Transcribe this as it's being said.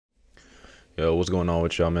Yo, what's going on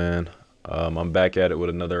with y'all, man? I'm back at it with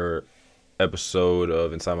another episode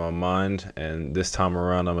of Inside My Mind, and this time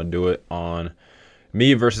around I'm gonna do it on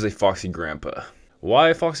me versus a Foxy Grandpa. Why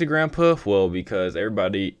a Foxy Grandpa? Well, because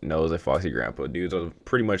everybody knows a Foxy Grandpa. Dude's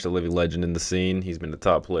pretty much a living legend in the scene. He's been the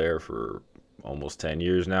top player for almost 10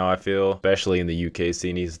 years now, I feel. Especially in the UK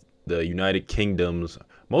scene. He's the United Kingdom's,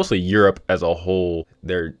 mostly Europe as a whole,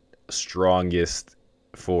 their strongest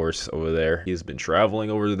force over there. He's been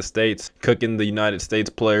traveling over to the States, cooking the United States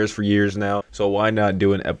players for years now. So why not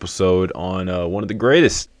do an episode on one of the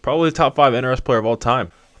greatest, probably the top 5 NRS player of all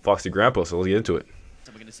time, Foxy Grandpa. So let's get into it.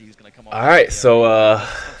 All right, so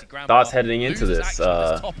thoughts heading into this.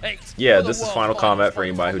 Yeah, this is Final Combat. For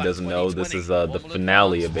anybody who doesn't know, this is the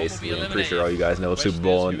finale of, basically, I'm pretty sure all you guys know, Super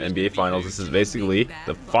Bowl and NBA Finals. This is basically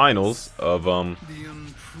the finals of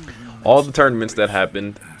all the tournaments that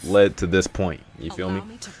happened led to this point. You feel me?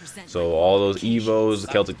 So all those Evos,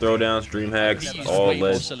 Celtic Throwdowns, Dream Hacks, all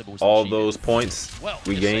those points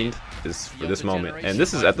we gained is for this moment. And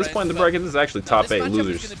this is, at this point in the bracket, this is actually top 8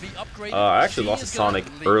 losers. I actually lost to Sonic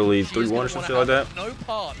early 3-1 or some shit like that.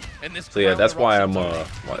 So yeah, that's why I'm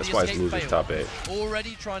that's why it's losers top 8.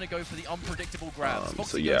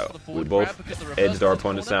 So yeah, we both edged our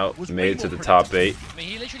opponents out, made it to the top 8.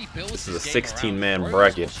 This is a 16-man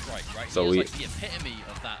bracket. So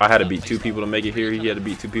I had to beat 2 people to make it here. He had to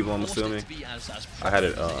beat 2 people, I'm assuming. I had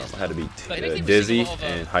to beat Dizzy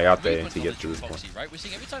and Hayate to get to this point.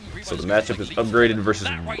 So the matchup is upgraded versus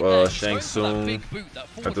Shang Tsung.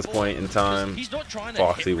 At this point in time,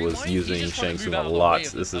 Foxy was using Shang Tsung a lot.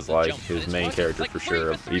 This is like his main character for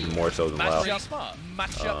sure, even more so than Lao.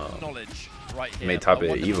 Made top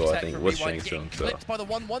 8 Evo, I think, with Shang Tsung. So.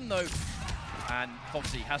 And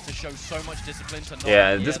Foxy has to show so much discipline to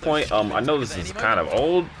yeah, at this point, I know this is kind of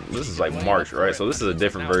old. This is like March, right? So this is a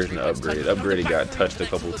different version of Upgraded. Upgraded got touched a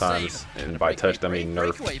couple times, and by touched I mean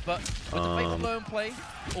nerfed.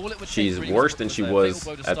 She's worse than she was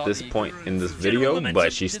at this point in this video,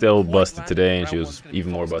 but she still busted today, and she was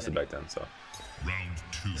even more busted back then.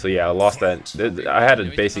 So yeah, I lost that. I had to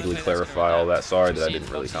basically clarify all that. Sorry that I didn't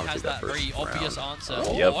really commentate that first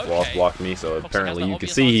round. Yep, Lost blocked me, so apparently you can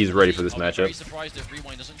see he's ready for this matchup.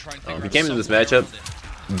 He came into this matchup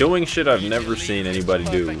doing shit I've never seen anybody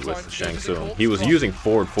do with Shang Tsung. He was using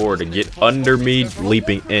forward to get under me,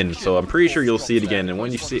 leaping in. So I'm pretty sure you'll see it again. And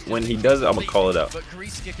when he does it, I'm gonna call it out.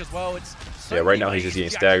 Yeah, right now he's just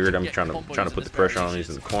getting staggered. I'm trying to put the pressure on him. He's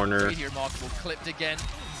in the corner.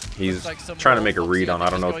 He's trying to make a read on, I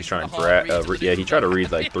don't know if he's trying to grab, yeah, he tried to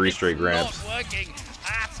read like 3 straight grabs.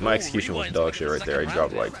 My execution was dog shit right there. I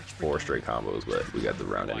dropped like 4 straight combos, but we got the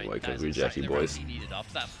round anyway because we're Jackie boys.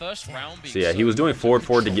 So yeah, he was doing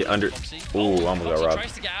forward to get under. Ooh, almost got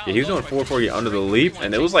robbed. Yeah, he was doing forward to get under the leap,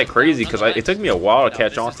 and it was like crazy because it took me a while to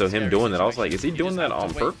catch on to him doing that. I was like, is he doing that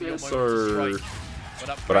on purpose or?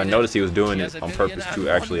 But I noticed he was doing it on purpose to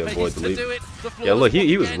actually avoid the leap. Yeah, look,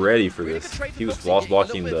 he was ready for this. He was floss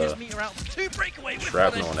blocking the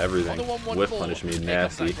shrapnel and everything. Whiff punish me,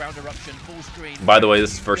 nasty. By the way,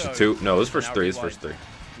 this is first to 2. No, this is first 3. This is first 3.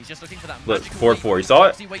 Look, 4-4. You saw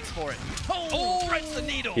it?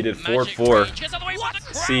 He did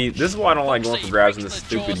 4-4. See, this is why I don't like going for grabs in this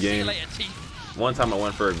stupid game. One time I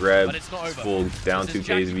went for a grab, full down 2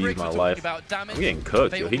 KSVs my life. I'm getting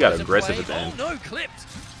cooked, yo. He got aggressive at the end.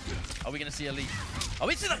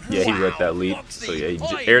 Yeah, he read that lead. So yeah,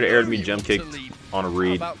 he air-to-aired me, jump kicked on a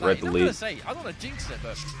read, read the lead.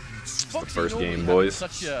 It's the first game, boys.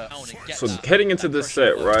 So heading into this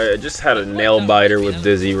set, right, I just had a nail biter with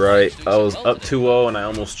Dizzy, right? I was up 2-0 and I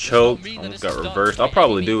almost choked. Almost got reversed. I'll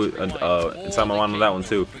probably do it inside my mind on that one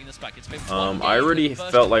too. I already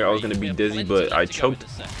felt like I was gonna be Dizzy, but I choked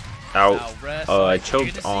out. I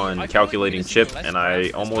choked on calculating chip, and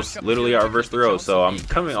I almost literally got reverse throw. So I'm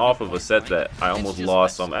coming off of a set that I almost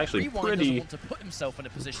lost. So I'm actually pretty.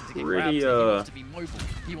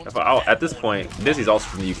 At this point, Dizzy's also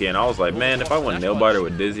from the UK, and I was like, man, if I win nail biter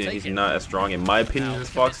with Dizzy and he's not as strong in my opinion as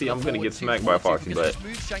Foxy, I'm gonna get smacked by Foxy. But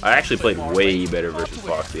I actually played way better versus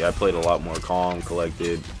Foxy. I played a lot more calm,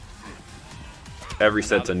 collected. Every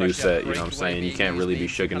set's a new set, you know what I'm saying? You can't really be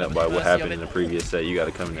shooken up by what happened in the previous set. You got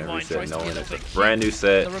to come in every set knowing it's a brand new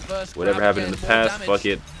set. Whatever happened in the past, fuck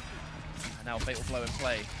it. Now Fatal Blow in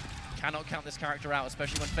play. Cannot count this character out,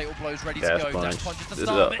 especially when Fatal Blow's ready Dash to go. Punch. This is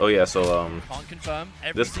oh yeah, so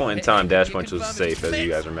this point in time, Dash Punch was safe, as you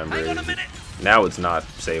guys remember. Now it's not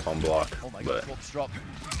safe on block, but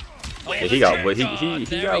yeah, he got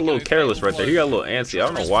a little careless right there. He got a little antsy. I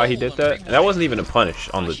don't know why he did that. And that wasn't even a punish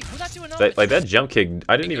on the like that jump kick.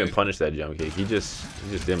 I didn't even punish that jump kick. He just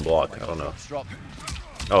didn't block. I don't know.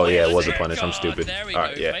 Oh yeah, it was a punish. I'm stupid.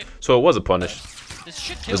 Alright, yeah. So it was a punish.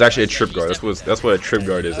 It was actually a trip guard. That's what a trip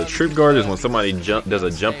guard is. A trip guard is when somebody does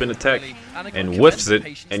a jump in attack and whiffs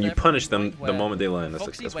it, and you punish them the moment they land.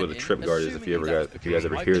 That's what a trip guard is. If you guys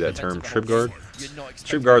ever hear that term, trip guard.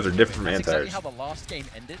 Trip guards are different from anti-airs.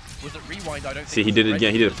 See, he did it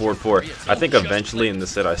again. He did forward 4. I think eventually in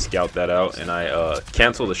this set I scout that out and I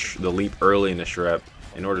cancel the leap early in the strap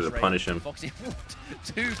in order to punish him.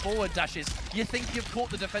 2 forward dashes. You think you've caught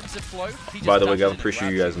the defensive flow? By the way, guys, I'm pretty sure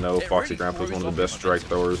you guys know F0xy Grampa is one of the best strike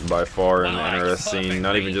throwers by far in the NRS scene.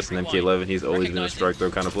 Not even just in MK11, he's always been a strike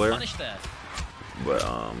throw kind of player. But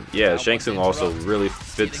yeah, Shang Tsung also really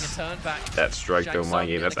fits that strike throw mind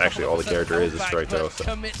game. That's actually all the character is strike throw. So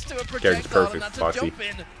character's perfect, F0xy.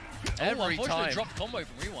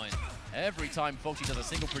 Every time F0xy does a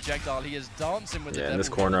single projectile, he is dancing with the in this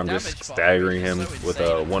corner, I'm just staggering him with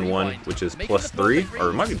a 1-1, which is +3, or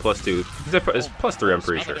it might be +2. It's +3, I'm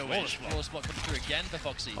pretty sure.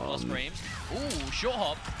 Short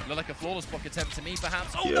hop. Looked like a flawless block attempt to me,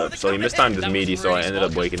 perhaps. Yeah, so he mistimed his meaty, so I ended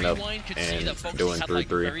up waking up and doing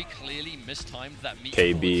 3-3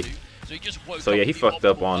 KB. So yeah, he fucked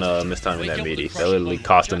up on mistiming that meaty. That literally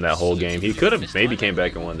cost him that whole game. He could have maybe came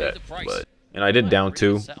back and won that, but and I did down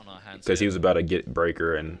 2 because he was about to get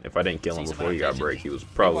breaker, and if I didn't kill him before he got break, he was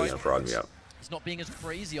probably gonna fraud me out. He's not being as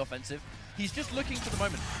crazy offensive. He's just looking for the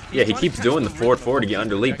moment. Yeah, he keeps doing the forward 4 to get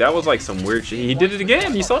under leap. That was like some weird shit. He did it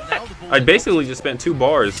again. You saw that? I basically just spent 2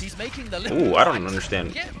 bars. Ooh, I don't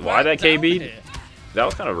understand why that KB'd. That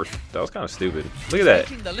was kind of stupid. Look at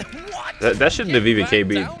that. That shouldn't have even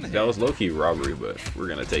KB'd. That was low-key robbery, but we're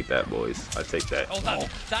gonna take that, boys. I take that.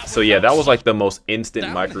 So yeah, that was like the most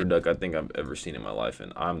instant micro duck I think I've ever seen in my life,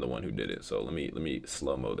 and I'm the one who did it. So let me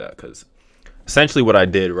slow-mo that, because essentially what I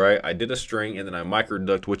did, right? I did a string and then I micro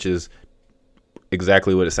ducked, which is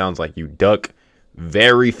exactly what it sounds like. You duck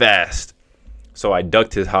very fast. So I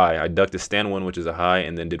ducked his high. I ducked his stand 1, which is a high,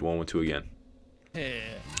 and then did 1-1-2 again.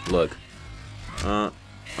 Look.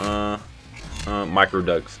 Micro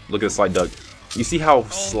ducks. Look at the slight duck. You see how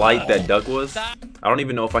slight that duck was? I don't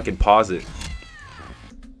even know if I can pause it.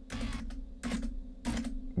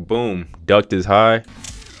 Boom. Ducked his high.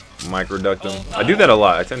 Micro ducked him. I do that a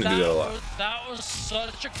lot. I tend to do that a lot. That was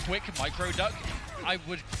such a quick micro duck. I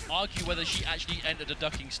would argue whether she actually entered a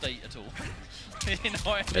ducking state at all. You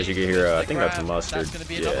know, as you can hear, I think that's mustard. That's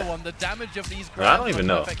be one. The damage of these I don't even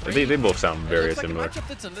know. They both sound very similar. Like a matchup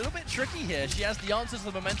that's a little bit tricky here. She has the answers to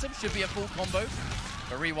the momentum. Should be a full combo.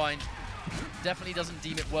 A rewind definitely doesn't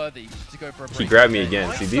deem it worthy to go for a break. He grabbed me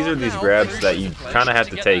again. See, these are these grabs that you kind of have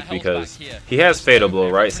to take because he has fatal blow,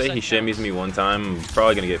 right? Say he shimmies me one time, I'm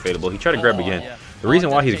probably going to get fatal blow. He tried to grab again. The reason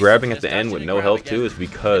why he's grabbing at the end with no health too is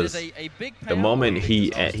because the moment he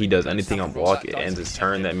does anything on block, it ends his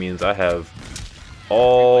turn. That means I have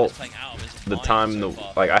all the time,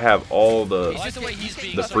 I have all the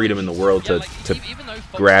freedom in the world to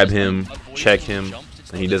grab him, check him,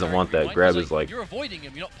 and he doesn't want that. Grab is like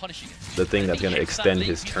the thing that's going to extend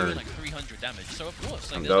his turn.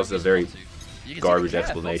 And that was a very garbage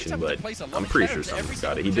explanation, but I'm pretty sure someone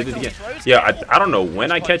got it. He did it again. Yeah, I don't know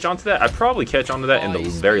when I catch on to that. I probably catch on to that in the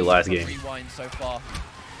very last game.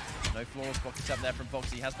 No flawless pockets up there from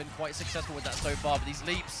F0xy. He has been quite successful with that so far, but these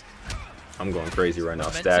leaps. I'm going crazy right now,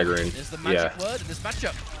 staggering. Yeah. Word in this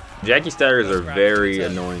matchup. Jackie staggers are very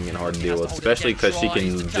annoying and hard to deal with, especially because she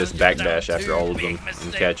can just backdash after all of them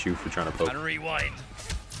and catch you for trying to poke. And rewind.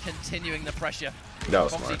 Continuing the pressure. That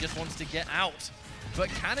was F0xy smart. just wants to get out. But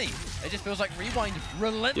can he? It just feels like rewind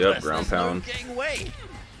relentless. Yep, ground pound. No getting away.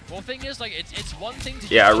 Well, the thing is, like, it's one thing to.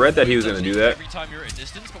 Yeah, I read that he was gonna do that. Every time you're at a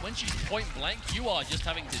distance, but when she's point blank, you are just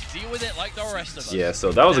having to deal with it like the rest of us. Yeah,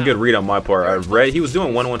 so that was a good read on my part. I read he was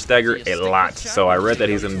doing 1-1 stagger a lot, so I read that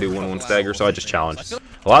he's gonna do 1-1 stagger, so I just challenged.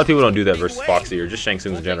 A lot of people don't do that versus F0xy or just Shang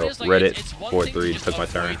Tsung in general. Read it, 4-3, took my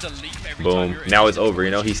turn. Boom. Now it's over.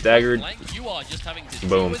 You know, he staggered.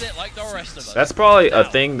 Boom. That's probably a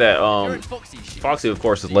thing that F0xy, of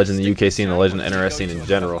course, is legend in the UK scene and legend in the NRS scene in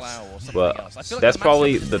general. But that's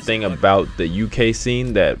probably the thing about the UK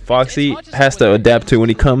scene that F0xy has to adapt to when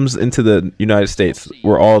he comes into the United States,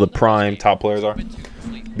 where all the prime top players are.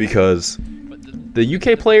 Because the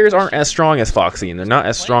UK players aren't as strong as F0xy, and they're not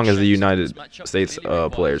as strong as the United States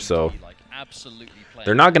players. So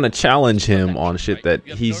they're not going to challenge him on shit that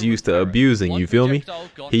he's used to abusing, you feel me?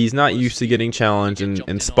 He's not used to getting challenged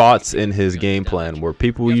in spots in his game plan where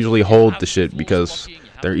people usually hold the shit because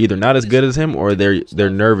they're either not as good as him or they're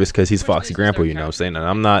nervous because he's F0xy Grampa, you know what I'm saying? And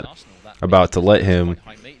I'm not about to let him,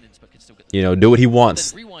 you know, do what he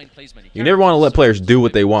wants. You never want to let players do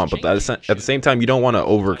what they want, but at the same time, you don't want to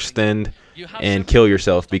overextend and kill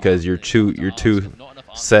yourself because you're too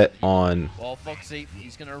set on Well, Foxy,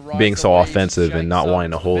 he's gonna being ride so the wave, offensive and not shakes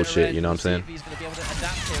wanting to up, hold bit shit, red. you know what I'm We'll saying? see if he's gonna be able to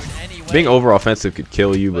adapt here in any way. Being over offensive could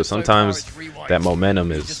kill you, but So far, sometimes it's Rewind. that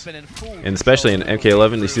momentum He's is, just been in full and especially in control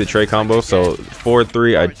MK11, you see the trade combo. So forward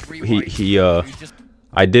 3,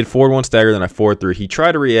 I did forward 1 stagger, then I forward 3. He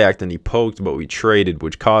tried to react and he poked, but we traded,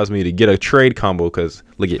 which caused me to get a trade combo. Because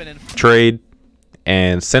look at trade,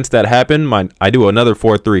 and since that happened, I do another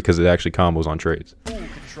forward 3 because it actually combos on trades. full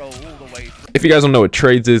control all the way through. If you guys don't know what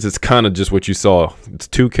trades is, it's kind of just what you saw. It's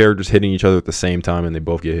 2 characters hitting each other at the same time, and they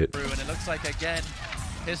both get hit. And it looks like, again,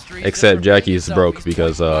 history Except just Jackie repeats is itself. broke He's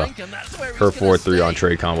because point blank, and that's where he's her gonna 4-3 on stay.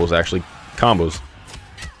 trade combos actually combos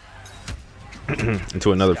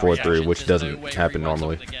into another 4-3, which doesn't happen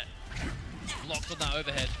normally. Locked on that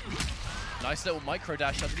overhead. Nice little micro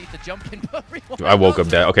dash underneath the jumping. I woke up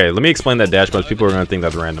dash. Okay, let me explain that dash punch. People are gonna think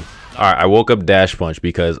that's random. All right, I woke up dash punch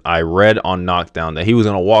because I read on knockdown that he was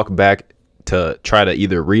gonna walk back to try to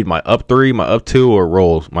either read my up 3, my up 2, or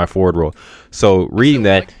roll my forward roll. So reading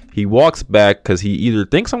that, he walks back because he either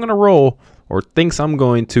thinks I'm gonna roll or thinks I'm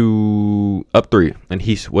going to up 3, and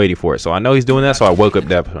he's waiting for it. So I know he's doing that. So I woke up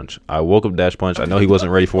dash punch. I woke up dash punch. I know he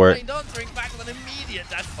wasn't ready for it.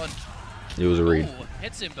 It was a read. Ooh,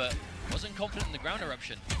 hits him, but wasn't confident in the ground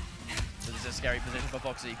eruption. So this is a scary position for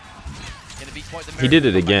Foxy. Gonna be quite the He did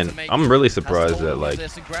it miracle again. comeback to make. I'm really Has surprised to that hold all like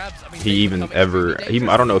this and grabs. I mean, he they even become ever extremely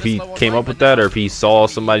he I don't know if he dangerous. came up with that or if he saw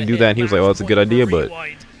somebody do that and he was like, "Oh, that's a good idea." But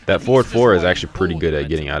that forward 4 is actually pretty good at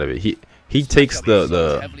getting out of it. He takes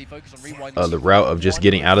the route of just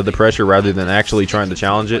getting out of the pressure rather than actually trying to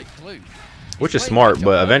challenge it, which is smart.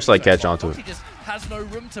 But eventually I catch on to it. Has no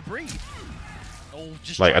room to breathe.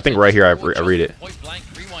 Like I think right here I read it. Point blank,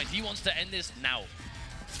 Rewind. He wants to end this now.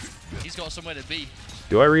 He's got somewhere to be.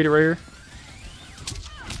 Do I read it right here?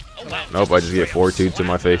 Oh, wow. Nope, I just get 4-2 to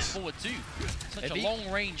my face. Forward 2. Such a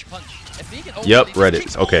long range punch. Yep, read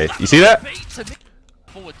it. Okay, you see that?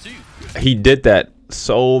 Forward 2. He did that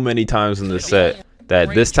so many times in the set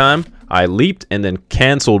that this time I leaped and then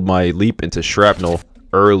canceled my leap into shrapnel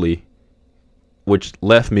early, which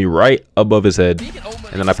left me right above his head,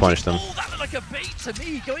 and then I punished him.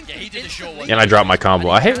 And I dropped my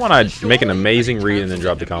combo. I hate when I make an amazing read and then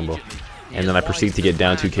drop the combo. And then I proceed to get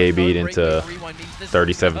down 2k beat into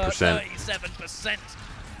 37%.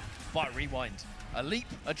 But Rewind. A leap,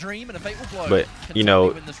 a dream, and a fatal blow. But, you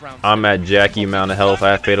know, I'm at Jackie amount of health.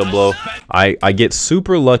 I have fatal blow. I get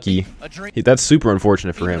super lucky. That's super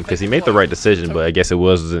unfortunate for him because he made the right decision, but I guess it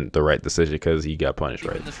wasn't the right decision because he got punished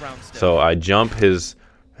right. So I jump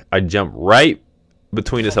right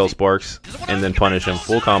between his health sparks and then punish him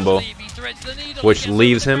full combo, which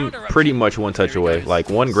leaves him pretty much one touch away. Like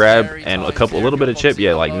one grab and a little bit of chip.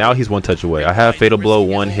 Yeah, like now he's one touch away. I have fatal blow,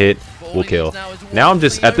 one hit will kill. Now I'm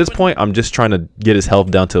just at this point I'm just trying to get his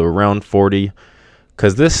health down to around 40,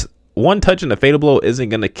 because this one touch and a fatal blow isn't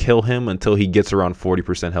gonna kill him until he gets around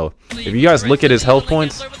 40% health. If you guys look at his health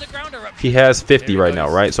points, he has 50 right now,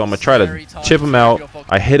 right? So I'm gonna try to chip him out.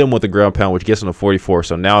 I hit him with a ground pound, which gets him to 44.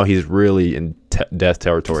 So now he's really in death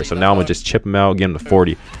territory. So now I'm gonna just chip him out, get him to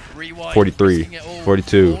 40, 43,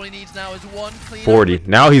 42, 40.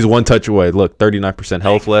 Now he's one touch away. Look, 39%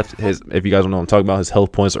 health left. If you guys don't know what I'm talking about, his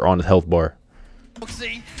health points are on his health bar.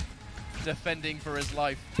 Defending for his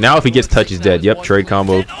life. Now if he gets touch, he's dead. Yep, trade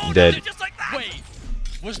combo, dead.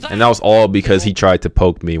 And that was all because he tried to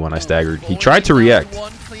poke me when I staggered. He tried to react,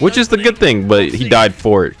 which is the good thing, but he died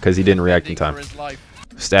for it because he didn't react in time.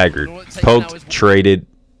 Staggered, poked, traded,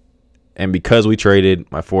 and because we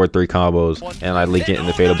traded my 4-3 combos, and I leak it in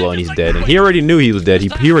the fatal blow, and he's dead. And he already knew he was dead.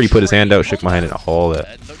 He already put his hand out, shook my hand, and all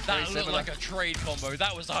that. That looked like a trade combo.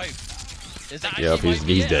 That was hype. Yep,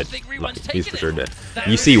 he's dead. He's for sure dead.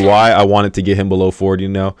 You see why I wanted to get him below 40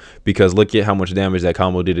 now? Because look at how much damage that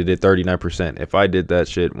combo did. It did 39%. If I did that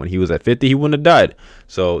shit when he was at 50, he wouldn't have died.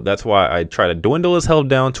 So that's why I try to dwindle his health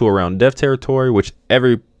down to around death territory, which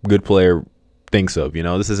every good player thinks of. You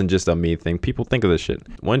know, this isn't just a me thing. People think of this shit.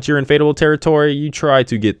 Once you're in fatal territory, you try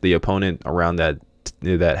to get the opponent around that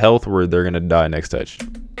health where they're gonna die next touch.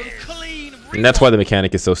 And that's why the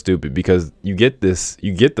mechanic is so stupid, because you get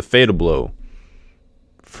the fatal blow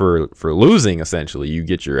for losing. Essentially you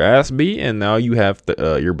get your ass beat, and now you have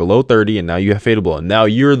you're below 30, and now you have fatal blow, and now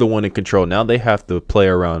you're the one in control. Now they have to play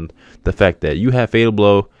around the fact that you have fatal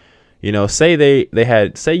blow. You know, say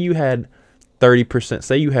say you had 30%,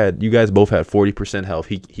 say you guys both had 40% health.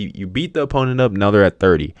 You beat the opponent up, now they're at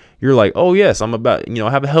 30. You're like, oh yes, I'm about, you know,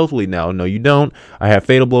 I have a health lead now. No, you don't. I have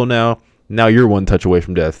fatal blow now. Now you're one touch away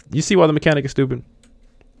from death. You see why the mechanic is stupid?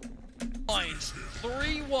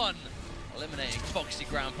 3-1. Eliminating Foxy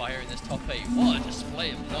Grampa here in this top 8. What a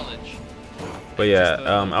display of knowledge. But yeah,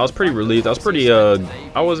 I was pretty relieved. I was pretty I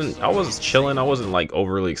was chilling. I wasn't like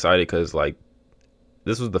overly excited because like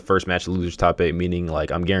this was the first match of losers top 8, meaning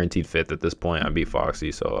like I'm guaranteed 5th at this point. I beat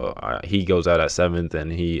Foxy, so he goes out at 7th,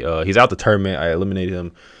 and he's out the tournament. I eliminated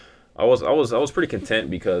him. I was pretty content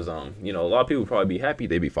because you know, a lot of people would probably be happy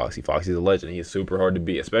they beat Foxy. Foxy's a legend. He's super hard to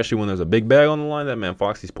beat, especially when there's a big bag on the line. That man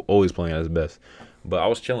Foxy's always playing at his best. But I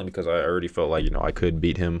was chilling because I already felt like, you know, I could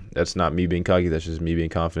beat him. That's not me being cocky. That's just me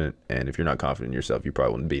being confident. And if you're not confident in yourself, you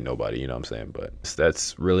probably wouldn't beat nobody. You know what I'm saying? But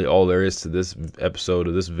that's really all there is to this episode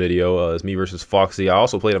of this video. It's me versus Foxy. I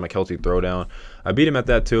also played at MK11 Throwdown. I beat him at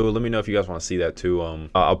that too. Let me know if you guys want to see that too.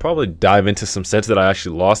 I'll probably dive into some sets that I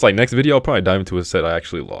actually lost. Like next video, I'll probably dive into a set I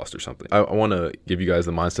actually lost or something. I want to give you guys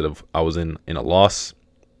the mindset of I was in a loss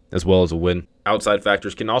as well as a win. Outside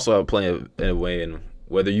factors can also play in a way in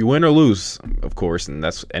whether you win or lose, of course, and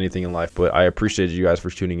that's anything in life. But I appreciate you guys for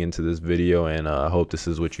tuning into this video, and I hope this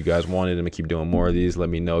is what you guys wanted. I'm gonna keep doing more of these. Let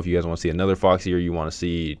me know if you guys want to see another Foxy or you want to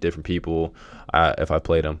see different people if I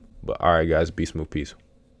played them. But all right, guys, be smooth, peace.